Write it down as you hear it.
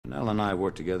and I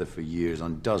worked together for years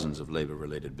on dozens of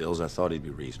labor-related bills. I thought he'd be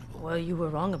reasonable. Well, you were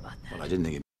wrong about that. Well, I didn't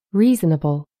think he'd...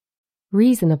 Reasonable.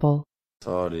 Reasonable.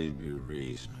 Thought he'd be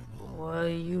reasonable. Well,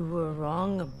 you were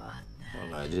wrong about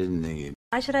that. Well, I didn't think he'd...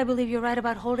 Why should I believe you're right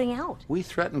about holding out? We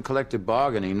threatened collective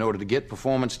bargaining in order to get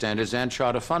performance standards and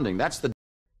charter funding. That's the...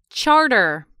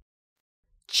 Charter.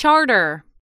 Charter.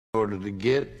 In order to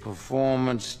get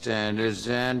performance standards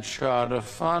and charter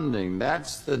funding.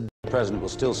 That's the... The president will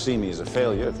still see me as a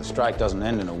failure. If the strike doesn't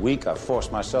end in a week, I've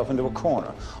forced myself into a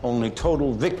corner. Only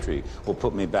total victory will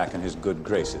put me back in his good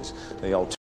graces. They all...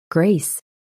 Grace.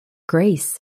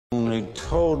 Grace. Only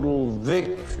total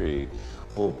victory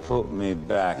will put me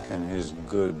back in his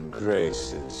good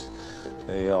graces.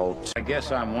 They all... I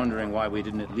guess I'm wondering why we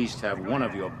didn't at least have one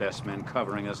of your best men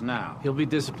covering us now. He'll be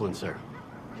disciplined, sir.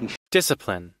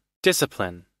 Discipline.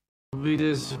 Discipline. He'll be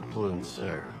disciplined,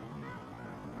 sir.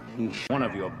 One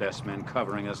of your best men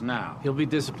covering us now. He'll be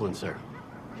disciplined, sir.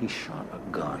 He shot a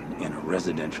gun in a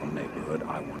residential neighborhood.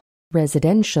 I want...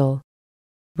 Residential.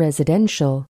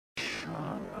 Residential.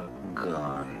 Shot a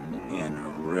gun in a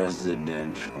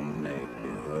residential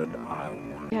neighborhood. I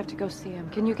want... You have to go see him.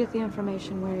 Can you get the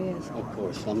information where he is? Of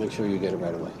course. I'll make sure you get it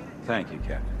right away. Thank you,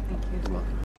 Captain. Thank you. You're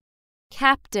welcome.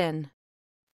 Captain.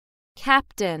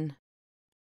 Captain.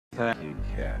 Thank you,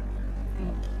 Captain.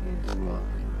 Thank you. You're welcome.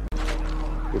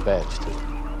 Your badge, too.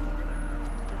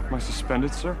 Am I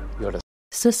suspended, sir? You're to...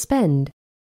 Suspend.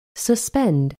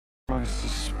 Suspend. Am I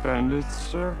suspended,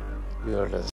 sir? You're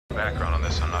to... Background on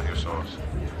this, I'm not your source.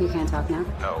 You can't talk now?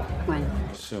 No. When?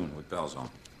 Soon, with bells on.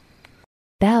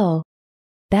 Bell.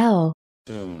 Bell.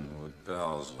 Soon, with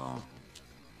bells on.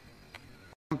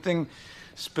 Something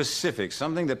specific,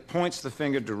 something that points the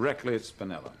finger directly at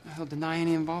Spinella. He'll deny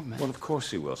any involvement. Well, of course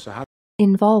he will. So how...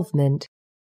 Involvement.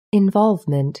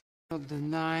 Involvement. He'll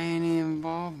deny any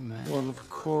involvement. Well, of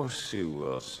course he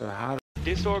will. So how...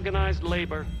 Disorganized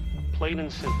labor, plain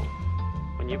and simple.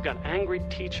 When you've got angry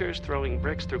teachers throwing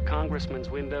bricks through congressmen's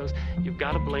windows, you've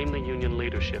got to blame the union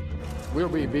leadership. We'll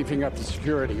be beefing up the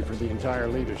security for the entire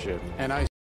leadership. And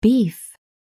Beef.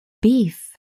 Beef.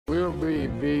 We'll be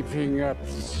beefing up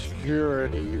the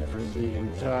security for the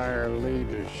entire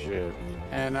leadership.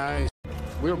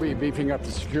 We'll be beefing up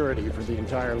the security for the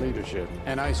entire leadership.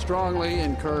 And I strongly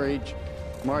encourage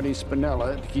Marty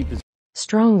Spinella to keep his...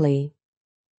 Strongly.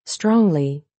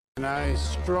 Strongly. And I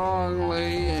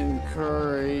strongly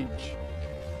encourage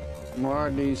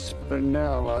Marty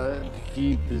Spinella to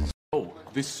keep his... Oh,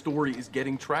 this story is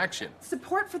getting traction.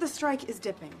 Support for the strike is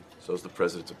dipping. So's the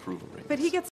president's approval rating. But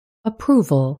he gets...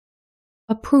 Approval.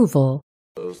 Approval.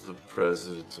 So's the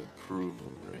president's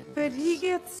approval rating. But he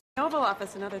gets... Oval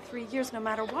Office another 3 years no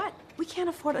matter what. We can't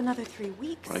afford another 3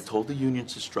 weeks. When I told the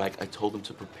unions to strike, I told them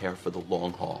to prepare for the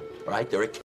long haul. All right,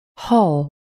 Derek? Hall.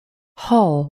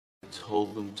 Hall. I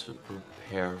told them to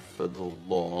prepare for the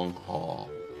long haul.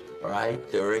 All right,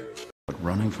 Derek? But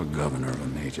running for governor of a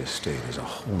major state is a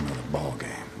whole nother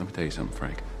ballgame. Let me tell you something,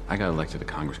 Frank. I got elected to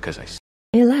Congress because I...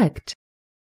 Elect.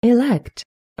 Elect.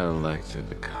 I got elected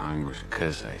to Congress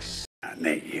because I... In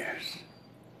 8 years.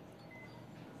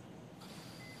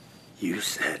 You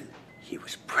said he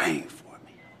was praying for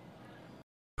me.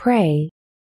 Pray.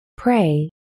 Pray.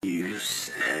 You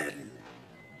said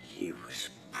he was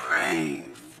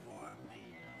praying for me.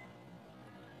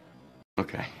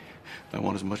 Okay. I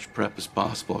want as much prep as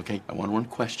possible, okay? I want to run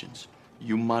questions.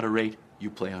 You moderate, you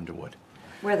play Underwood.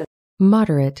 Where the...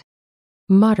 Moderate.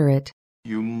 Moderate.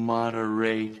 You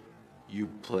moderate, you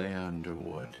play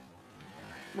Underwood.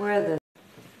 Where the...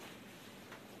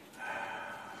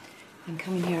 I'm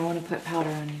coming here. I want to put powder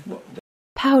on you.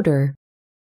 Powder.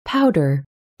 Powder.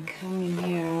 I'm coming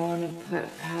here. I want to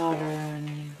put powder on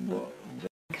you.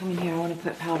 I'm coming here. I want to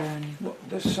put powder on you. Well,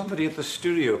 there's somebody at the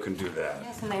studio can do that.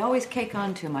 Yes, and they always cake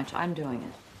on too much. I'm doing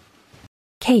it.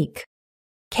 Cake.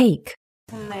 Cake.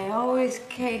 And they always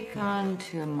cake on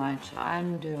too much.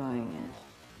 I'm doing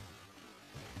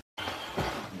it.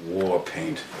 War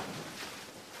paint.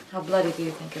 How bloody do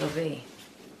you think it'll be?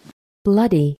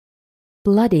 Bloody.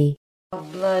 Bloody. How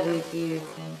bloody do you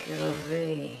think it'll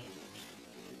be?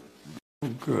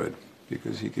 Good,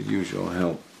 because he could use your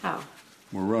help. How?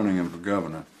 We're running him for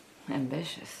governor.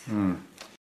 Ambitious.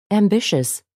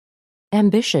 Ambitious.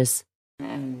 Ambitious.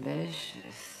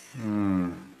 Ambitious.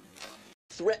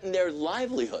 Threaten their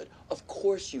livelihood. Of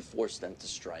course you forced them to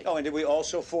strike. Oh, and did we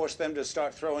also force them to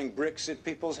start throwing bricks at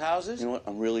people's houses? You know what?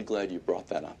 I'm really glad you brought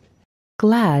that up.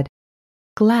 Glad.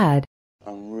 Glad.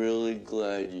 I'm really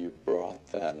glad you brought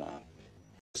that up.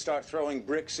 Start throwing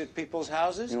bricks at people's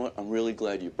houses? You know what? I'm really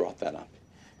glad you brought that up.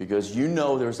 Because you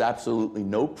know there's absolutely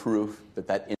no proof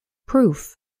that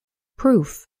Proof.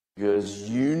 Proof. Because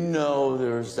you know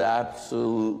there's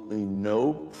absolutely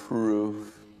no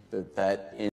proof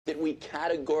that we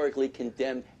categorically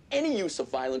condemn any use of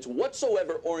violence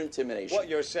whatsoever or intimidation. What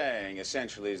you're saying,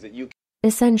 essentially, is that you...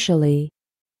 Essentially.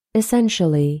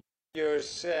 Essentially. You're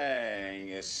saying,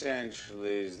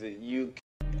 essentially, is that you...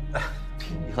 You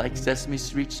like Sesame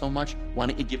Street so much? Why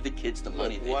don't you give the kids the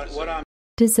money they Deserve.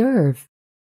 deserve?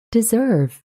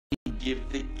 Deserve. Give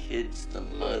the kids the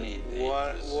money they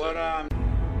deserve.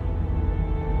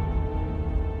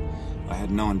 I had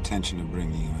no intention of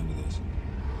bringing you into this.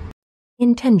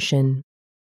 Intention.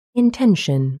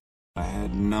 Intention. I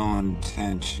had no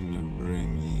intention of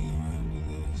bringing you into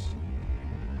this.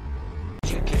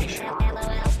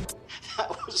 That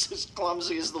was as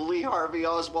clumsy as the Lee Harvey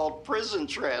Oswald prison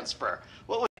transfer.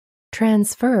 What was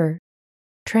Transfer.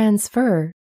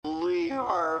 Transfer. Lee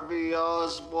Harvey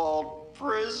Oswald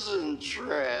prison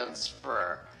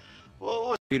transfer? What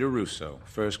was Peter Russo,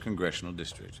 1st Congressional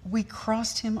District. We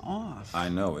crossed him off. I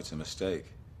know, it's a mistake.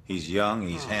 He's young,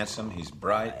 he's handsome, he's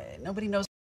bright. Nobody knows.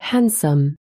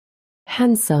 Handsome.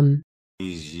 Handsome.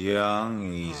 He's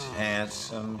young, he's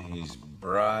handsome, he's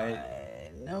bright.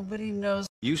 Nobody knows.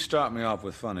 You start me off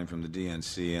with funding from the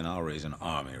DNC and I'll raise an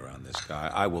army around this guy.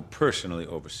 I will personally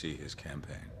oversee his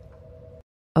campaign.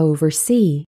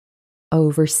 Oversee.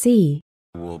 Oversee.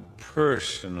 I will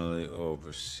personally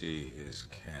oversee his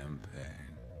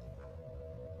campaign.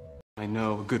 I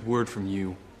know a good word from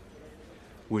you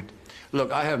would... Look,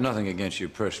 I have nothing against you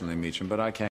personally, Meacham, but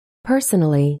I can't...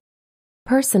 Personally.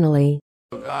 Personally.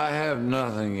 Look, I have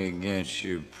nothing against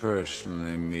you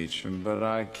personally, Meacham, but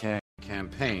I can't...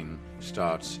 Campaign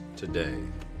starts today.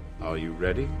 Are you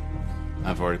ready?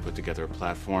 I've already put together a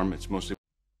platform. It's mostly...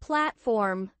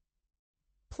 Platform.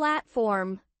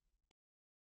 Platform.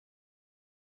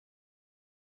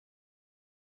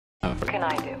 What can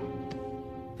I do?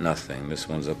 Nothing. This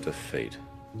one's up to fate.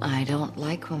 I don't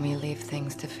like when we leave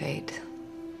things to fate.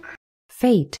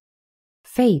 Fate.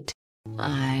 Fate.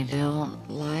 I don't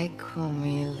like when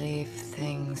we leave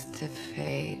things to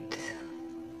fate.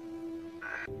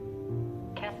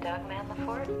 Can't Doug man the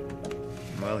fort?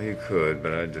 Well, he could,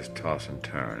 but I'd just toss and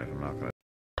turn if I'm not gonna...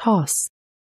 Toss.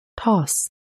 Toss.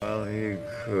 Well, he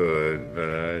could, but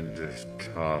I'd just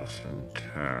toss and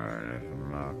turn if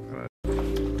I'm not gonna...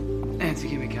 Nancy,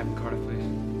 give me Captain Carter, please.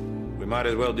 We might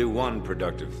as well do one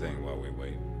productive thing while we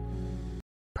wait.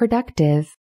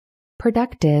 Productive.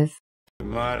 Productive. We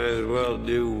might as well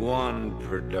do one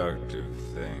productive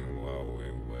thing while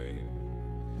we wait.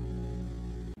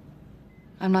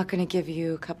 I'm not going to give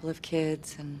you a couple of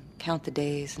kids and count the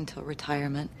days until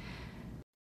retirement.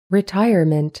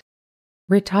 Retirement.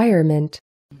 Retirement.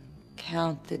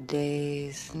 Count the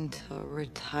days until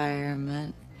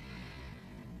retirement.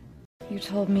 You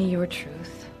told me your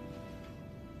truth.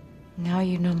 Now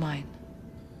you know mine.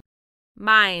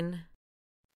 Mine.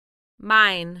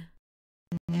 Mine.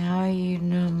 Now you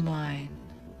know mine.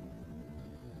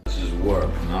 This is work,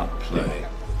 not play.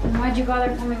 Why'd you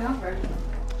bother coming over?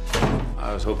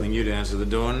 I was hoping you'd answer the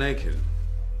door naked.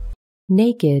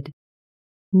 Naked.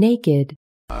 Naked.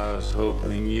 I was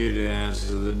hoping you'd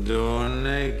answer the door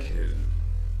naked.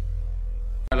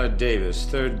 Tyler Davis,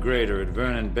 3rd grader at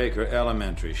Vernon Baker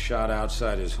Elementary, shot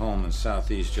outside his home in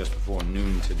Southeast just before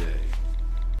noon today.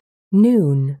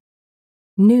 Noon.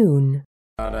 Noon.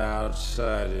 Shot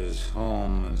outside his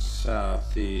home in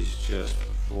Southeast just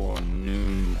before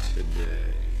noon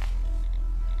today.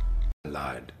 I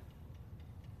lied.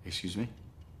 Excuse me?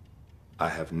 I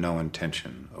have no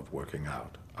intention of working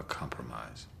out a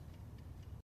compromise.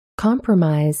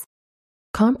 Compromise.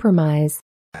 Compromise.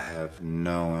 I have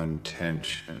no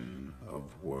intention of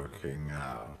working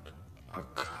out a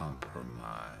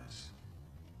compromise.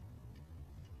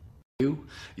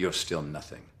 You're still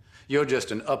nothing. You're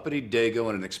just an uppity dago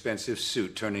in an expensive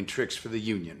suit turning tricks for the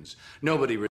unions.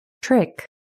 Nobody... Trick.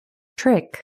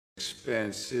 Trick.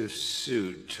 Expensive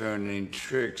suit turning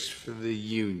tricks for the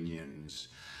unions.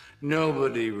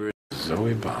 Nobody...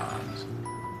 Zoe Bonds.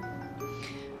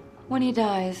 When he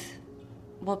dies,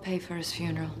 we'll pay for his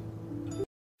funeral.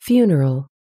 Funeral.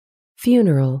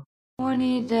 Funeral. When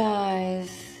he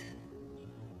dies,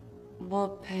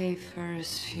 we'll pay for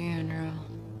his funeral.